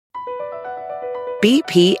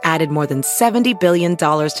BP added more than $70 billion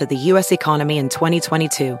to the U.S. economy in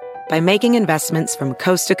 2022 by making investments from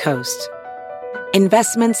coast to coast.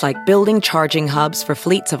 Investments like building charging hubs for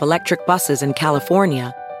fleets of electric buses in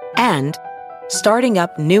California and starting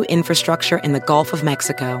up new infrastructure in the Gulf of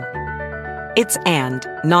Mexico. It's and,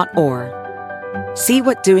 not or. See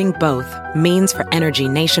what doing both means for energy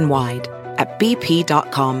nationwide at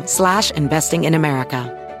bp.com/investing in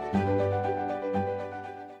America.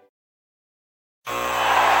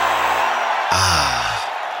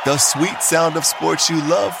 The sweet sound of sports you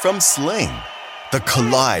love from Sling. The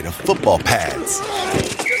collide of football pads.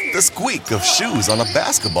 The squeak of shoes on a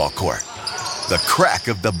basketball court. The crack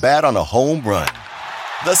of the bat on a home run.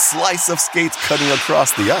 The slice of skates cutting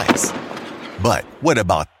across the ice. But what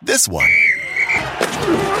about this one?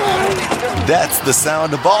 That's the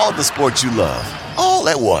sound of all the sports you love, all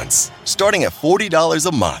at once. Starting at $40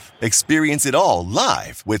 a month. Experience it all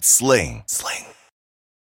live with Sling.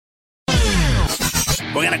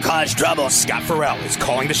 We're going to cause trouble. Scott Farrell is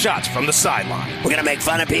calling the shots from the sideline. We're going to make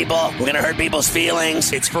fun of people. We're going to hurt people's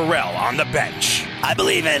feelings. It's Farrell on the bench. I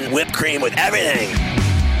believe in whipped cream with everything.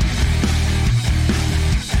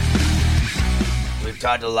 We've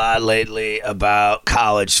talked a lot lately about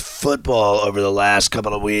college football over the last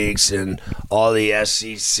couple of weeks and all the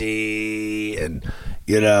SEC and,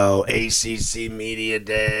 ACC media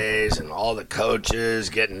days and all the coaches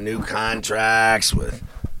getting new contracts with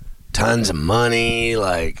tons of money,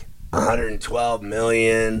 like $112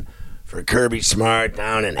 million for Kirby Smart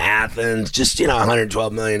down in Athens. Just,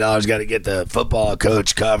 $112 million got to get the football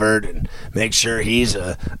coach covered and make sure he's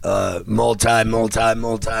a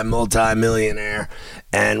multi-millionaire.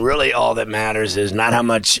 And really all that matters is not how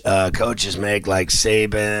much coaches make, like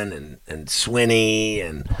Saban and Swinney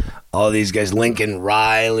and all these guys, Lincoln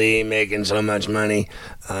Riley making so much money,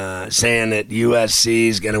 saying that USC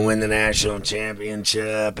is going to win the national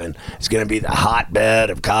championship and it's going to be the hotbed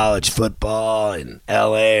of college football in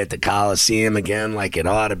LA at the Coliseum again, like it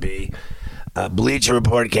ought to be. Bleacher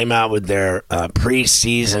Report came out with their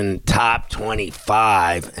preseason top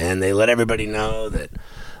 25, and they let everybody know that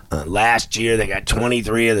last year they got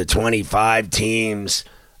 23 of the 25 teams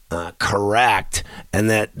correct, and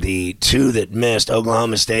that the two that missed,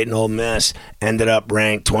 Oklahoma State and Ole Miss, ended up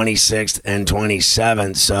ranked 26th and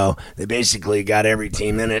 27th. So they basically got every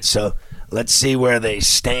team in it. So let's see where they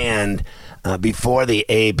stand before the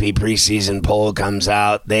AP preseason poll comes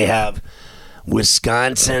out. They have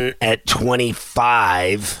Wisconsin at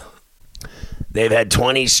 25. They've had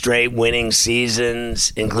 20 straight winning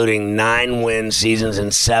seasons, including 9 win seasons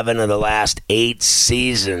in 7 of the last 8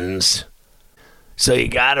 seasons. So you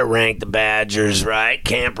got to rank the Badgers, right?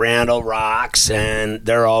 Camp Randall rocks, and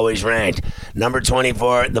they're always ranked. Number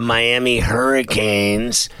 24, the Miami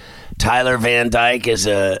Hurricanes. Tyler Van Dyke is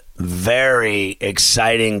a very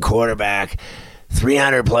exciting quarterback.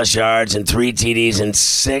 300-plus yards and 3 TDs in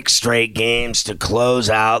 6 straight games to close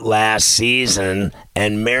out last season.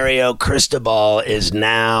 And Mario Cristobal is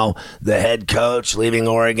now the head coach, leaving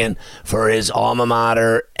Oregon for his alma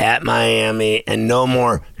mater at Miami. And no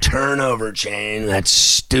more turnover chain, that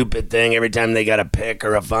stupid thing. Every time they got a pick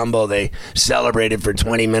or a fumble, they celebrated for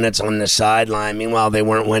 20 minutes on the sideline. Meanwhile, they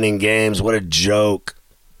weren't winning games. What a joke.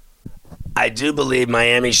 I do believe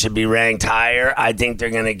Miami should be ranked higher. I think they're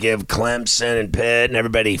going to give Clemson and Pitt and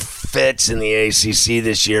everybody fits in the ACC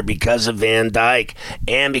this year because of Van Dyke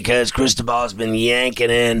and because Cristobal has been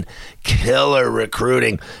yanking in killer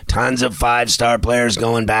recruiting. Tons of 5-star players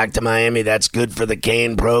going back to Miami. That's good for the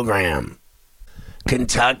Kane program.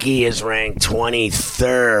 Kentucky is ranked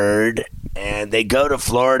 23rd, and they go to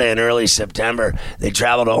Florida in early September. They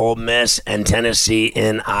travel to Ole Miss and Tennessee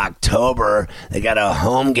in October. They got a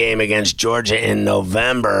home game against Georgia in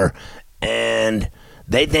November, and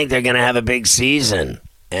they think they're going to have a big season.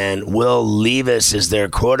 And Will Levis is their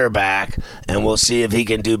quarterback, and we'll see if he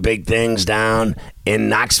can do big things down in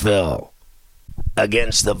Knoxville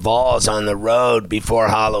against the Vols on the road before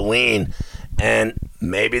Halloween. And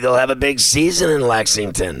maybe they'll have a big season in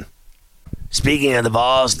Lexington. Speaking of the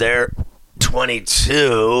Vols, they're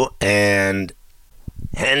 22, and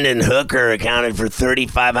Hendon Hooker accounted for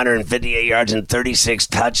 3,558 yards and 36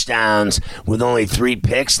 touchdowns with only 3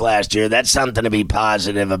 picks last year. That's something to be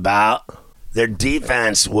positive about. Their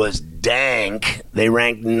defense was dank. They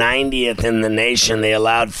ranked 90th in the nation. They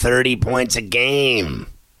allowed 30 points a game.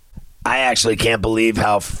 I actually can't believe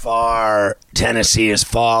how far Tennessee has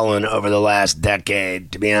fallen over the last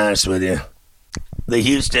decade, to be honest with you. The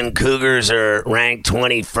Houston Cougars are ranked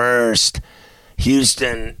 21st.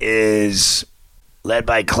 Houston is led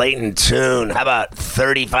by Clayton Tune. How about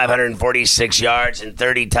 3,546 yards and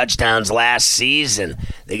 30 touchdowns last season?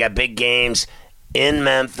 They got big games in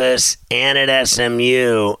Memphis and at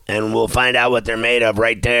SMU, and we'll find out what they're made of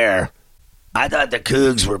right there. I thought the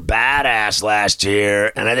Cougs were badass last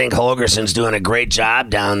year, and I think Holgerson's doing a great job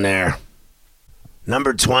down there.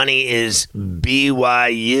 Number 20 is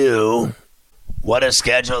BYU. What a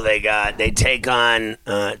schedule they got. They take on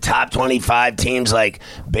top 25 teams like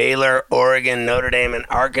Baylor, Oregon, Notre Dame, and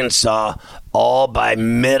Arkansas all by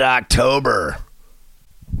mid-October.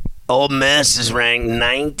 Ole Miss is ranked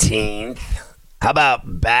 19th. How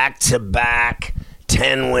about back-to-back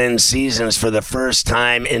 10-win seasons for the first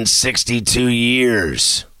time in 62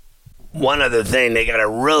 years? One other thing, they got a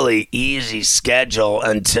really easy schedule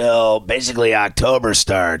until basically October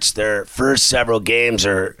starts. Their first several games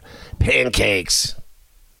are pancakes.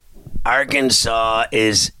 Arkansas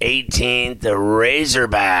is 18th. The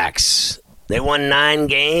Razorbacks, they won 9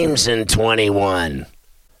 games in 21.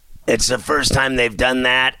 It's the first time they've done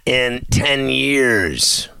that in 10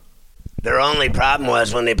 years. Their only problem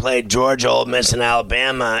was when they played Georgia, Ole Miss, and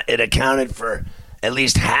Alabama, it accounted for at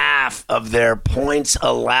least half of their points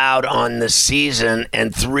allowed on the season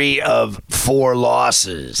and 3 of 4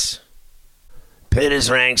 losses. Pitt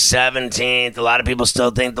is ranked 17th. A lot of people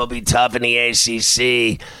still think they'll be tough in the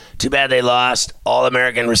ACC. Too bad they lost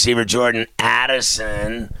All-American receiver Jordan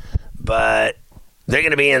Addison, but they're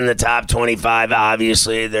going to be in the top 25,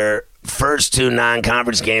 obviously. Their first 2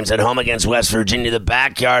 non-conference games at home against West Virginia, the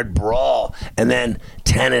backyard brawl, and then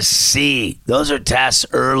Tennessee. Those are tests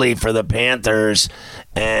early for the Panthers.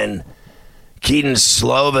 And Keaton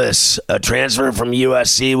Slovis, a transfer from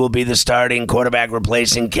USC, will be the starting quarterback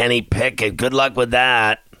replacing Kenny Pickett. Good luck with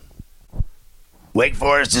that. Wake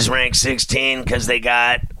Forest is ranked 16 because they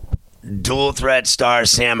got dual threat star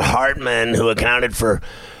Sam Hartman, who accounted for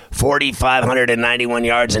 4,591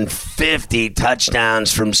 yards and 50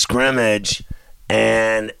 touchdowns from scrimmage.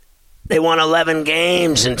 And they won 11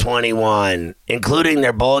 games in 21, including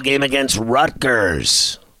their bowl game against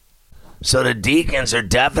Rutgers. So the Deacons are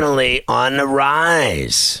definitely on the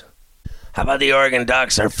rise. How about the Oregon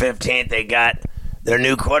Ducks are 15th? They got their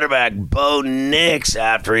new quarterback, Bo Nix,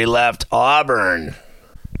 after he left Auburn.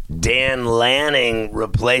 Dan Lanning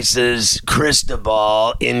replaces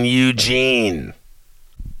Cristobal in Eugene.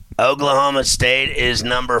 Oklahoma State is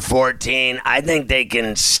number 14. I think they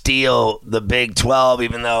can steal the Big 12,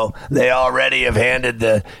 even though they already have handed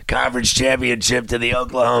the conference championship to the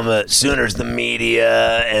Oklahoma Sooners. The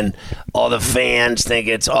media and all the fans think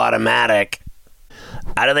it's automatic.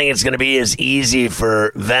 I don't think it's going to be as easy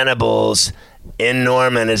for Venables in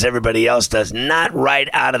Norman as everybody else does. Not right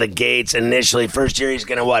out of the gates initially. First year he's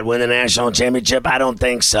going to, win the national championship? I don't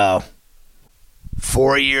think so.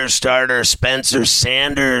 4-year starter Spencer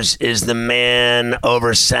Sanders is the man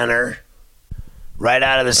over center. Right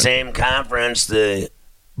out of the same conference, the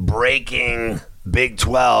breaking Big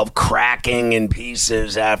 12, cracking in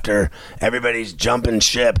pieces after everybody's jumping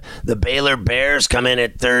ship. The Baylor Bears come in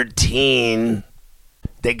at 13.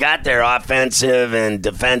 They got their offensive and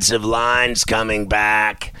defensive lines coming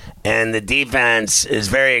back, and the defense is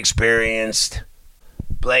very experienced.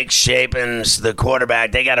 Blake Shapen's the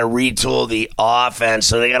quarterback. They got to retool the offense,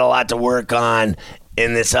 so they got a lot to work on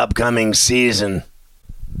in this upcoming season.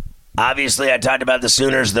 Obviously, I talked about the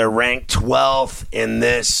Sooners. They're ranked 12th in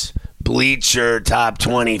this Bleacher Top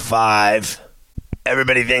 25.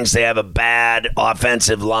 Everybody thinks they have a bad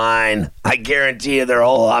offensive line. I guarantee you their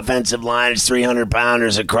whole offensive line is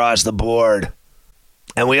 300-pounders across the board.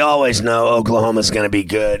 And we always know Oklahoma's going to be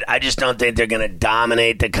good. I just don't think they're going to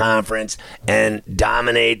dominate the conference and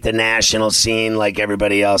dominate the national scene like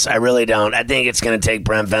everybody else. I really don't. I think it's going to take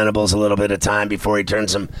Brent Venables a little bit of time before he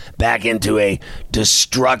turns them back into a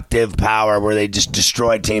destructive power where they just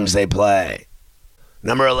destroy teams they play.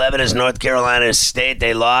 Number 11 is North Carolina State.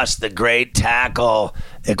 They lost the great tackle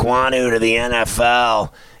Ekwonu to the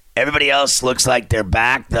NFL. Everybody else looks like they're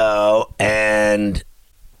back, though, and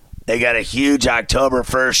they got a huge October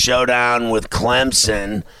 1st showdown with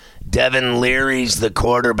Clemson. Devin Leary's the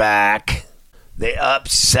quarterback. They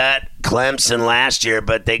upset Clemson last year,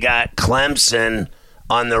 but they got Clemson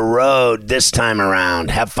on the road this time around.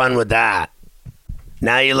 Have fun with that.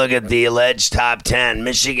 Now you look at the alleged top 10.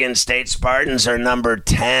 Michigan State Spartans are number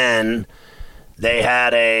 10. They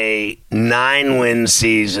had a 9-win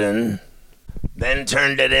season, then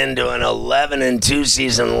turned it into an 11-2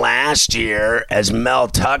 season last year as Mel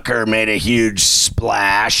Tucker made a huge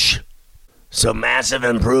splash. So massive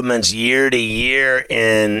improvements year to year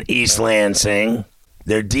in East Lansing.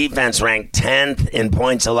 Their defense ranked 10th in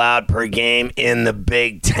points allowed per game in the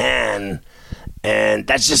Big Ten, and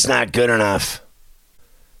that's just not good enough.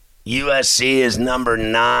 USC is number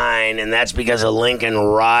 9, and that's because of Lincoln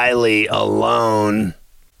Riley alone.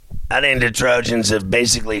 I think the Trojans have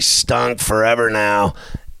basically stunk forever now.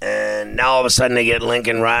 And now all of a sudden they get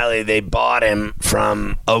Lincoln Riley. They bought him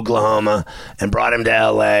from Oklahoma and brought him to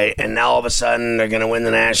L.A. And now all of a sudden they're going to win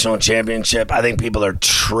the national championship. I think people are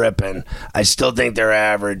tripping. I still think they're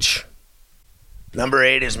average. Number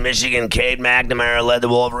 8 is Michigan. Cade McNamara led the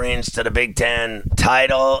Wolverines to the Big Ten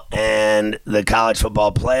title and the college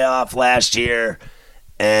football playoff last year.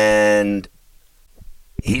 And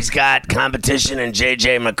he's got competition in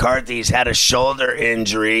J.J. McCarthy. He's had a shoulder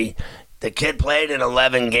injury. The kid played in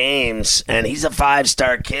 11 games, and he's a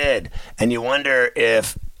 5-star kid. And you wonder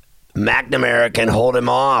if McNamara can hold him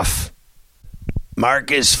off.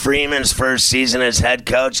 Marcus Freeman's first season as head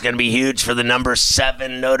coach is going to be huge for the number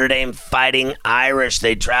 7 Notre Dame Fighting Irish.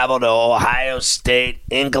 They travel to Ohio State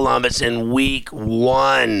in Columbus in week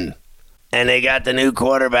 1. And they got the new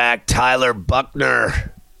quarterback, Tyler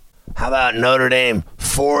Buchner. How about Notre Dame?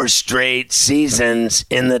 4 straight seasons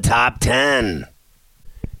in the top 10.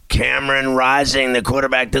 Cameron Rising, the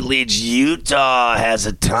quarterback that leads Utah, has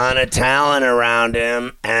a ton of talent around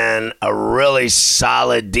him and a really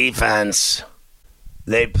solid defense.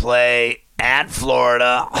 They play at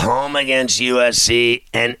Florida, home against USC,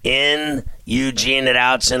 and in Eugene at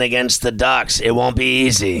Outson against the Ducks. It won't be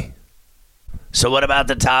easy. So what about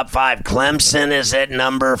the top 5? Clemson is at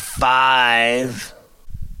number 5.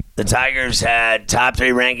 The Tigers had top 3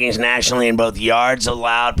 rankings nationally in both yards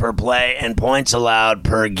allowed per play and points allowed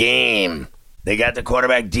per game. They got the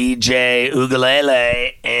quarterback DJ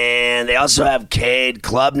Uiagalelei, and they also have Cade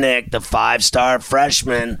Klubnik, the 5-star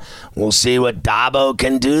freshman. We'll see what Dabo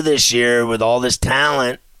can do this year with all this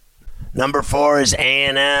talent. Number 4 is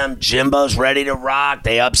A&M. Jimbo's ready to rock.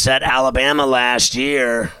 They upset Alabama last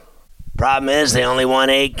year. Problem is they only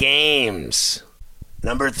won 8 games.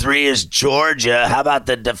 Number 3 is Georgia. How about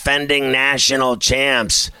the defending national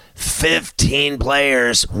champs? 15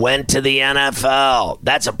 players went to the NFL.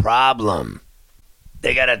 That's a problem.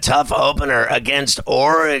 They got a tough opener against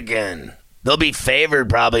Oregon. They'll be favored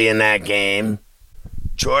probably in that game.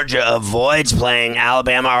 Georgia avoids playing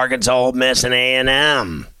Alabama, Arkansas, Ole Miss, and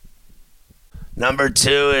A&M. Number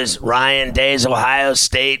 2 is Ryan Day's Ohio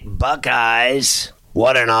State Buckeyes.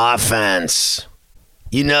 What an offense.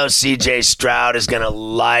 You know C.J. Stroud is going to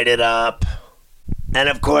light it up. And,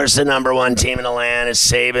 of course, the number 1 team in the land is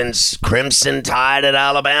Saban's Crimson Tide at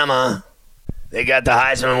Alabama. They got the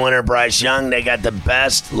Heisman winner, Bryce Young. They got the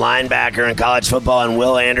best linebacker in college football in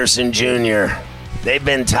Will Anderson Jr. They've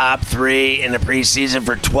been top 3 in the preseason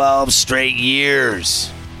for 12 straight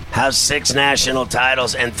years. Have 6 national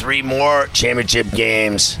titles and 3 more championship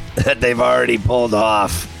games that they've already pulled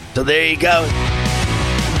off. So there you go.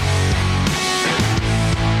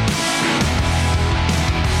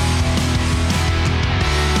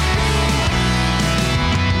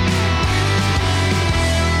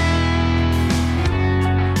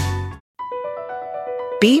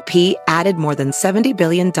 BP added more than $70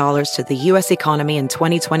 billion to the U.S. economy in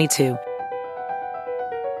 2022.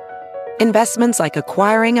 Investments like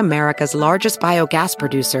acquiring America's largest biogas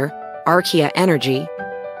producer, Archaea Energy,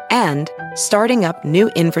 and starting up new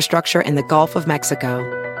infrastructure in the Gulf of Mexico.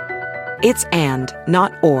 It's and,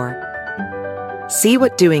 not or. See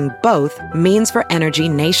what doing both means for energy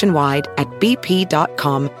nationwide at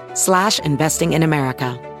bp.com/investing in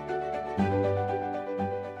America.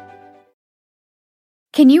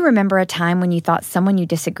 Can you remember a time when you thought someone you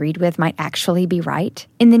disagreed with might actually be right?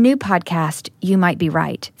 In the new podcast, You Might Be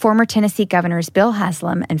Right, former Tennessee Governors Bill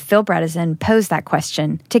Haslam and Phil Bredesen pose that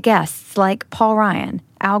question to guests like Paul Ryan,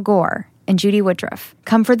 Al Gore, and Judy Woodruff.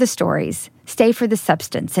 Come for the stories, stay for the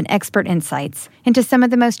substance and expert insights into some of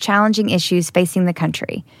the most challenging issues facing the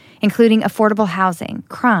country, including affordable housing,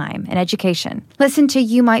 crime, and education. Listen to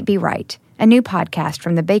You Might Be Right, a new podcast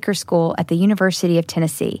from the Baker School at the University of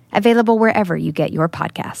Tennessee, available wherever you get your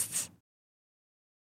podcasts.